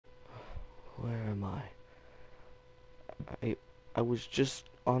Where am I? I was just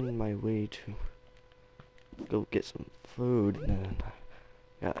on my way to go get some food, and then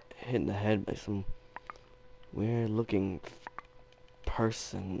I got hit in the head by some weird looking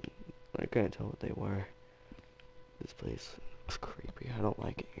person. I couldn't tell what they were. This place is creepy. I don't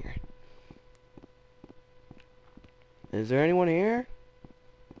like it here. Is there anyone here?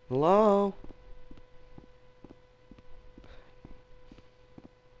 Hello?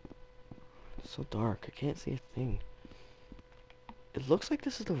 It's so dark. I can't see a thing. It looks like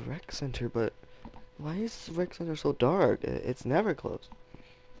this is the rec center, but why is the rec center so dark? It's never closed.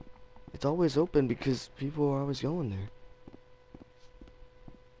 It's always open because people are always going there.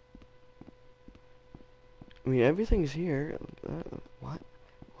 I mean, everything's here. What?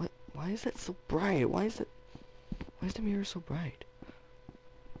 Why is that so bright? Why is the mirror so bright?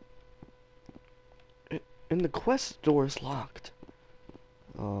 And the quest door is locked.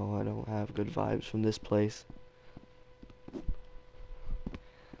 Oh, I don't have good vibes from this place.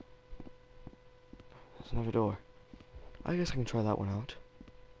 There's another door. I guess I can try that one out.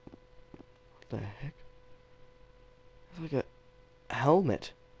 What the heck? It's like a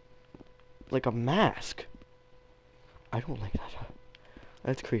helmet. Like a mask. I don't like that.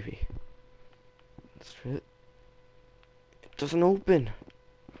 That's creepy. Let's try it. It doesn't open.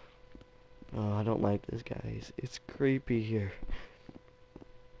 Oh, I don't like this, guys. It's creepy here.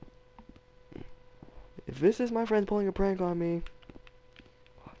 If this is my friend pulling a prank on me,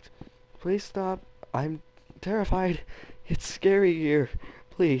 please stop. I'm terrified. It's scary here.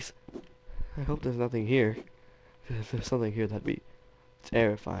 Please. I hope there's nothing here. If there's something here, that'd be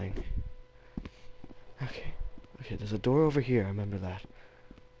terrifying. Okay. Okay, there's a door over here. I remember that.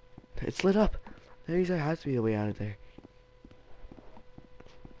 It's lit up. There has to be a way out of there.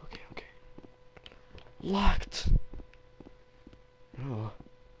 Okay, okay. Locked. Oh.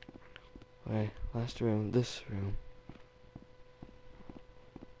 Wait, last room, this room.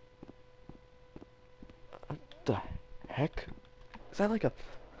 What the heck? Is that like a...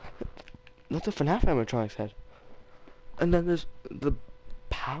 That's a FNAF animatronics head. And then there's the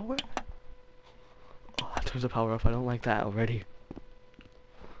power? Oh, that turns the power off. I don't like that already.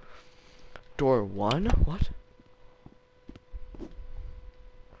 Door 1? What?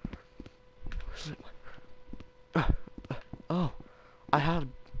 Oh, I have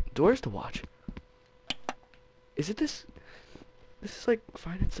doors to watch. Is it this? This is like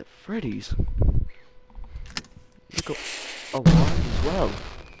Five Nights at Freddy's. Look, a wand as well.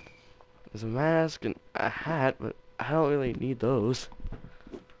 There's a mask and a hat, but I don't really need those.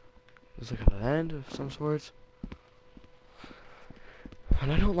 There's like a vent of some sorts.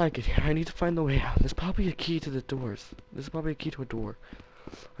 And I don't like it here. I need to find the way out. There's probably a key to the doors. There's probably a key to a door.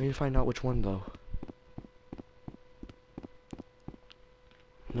 I need to find out which one though.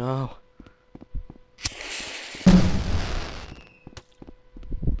 No.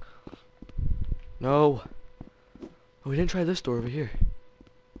 No. Oh, we didn't try this door over here.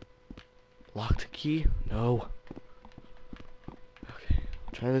 Locked key? No. Okay.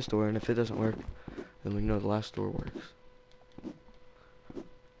 Try this door, and if it doesn't work, then we know the last door works.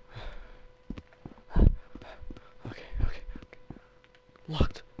 Okay.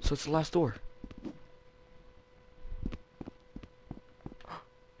 Locked. So it's the last door.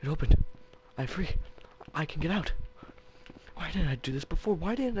 It opened. I'm free. I can get out. Why didn't I do this before?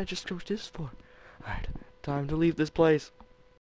 Why didn't I just go this for? Alright, time to leave this place.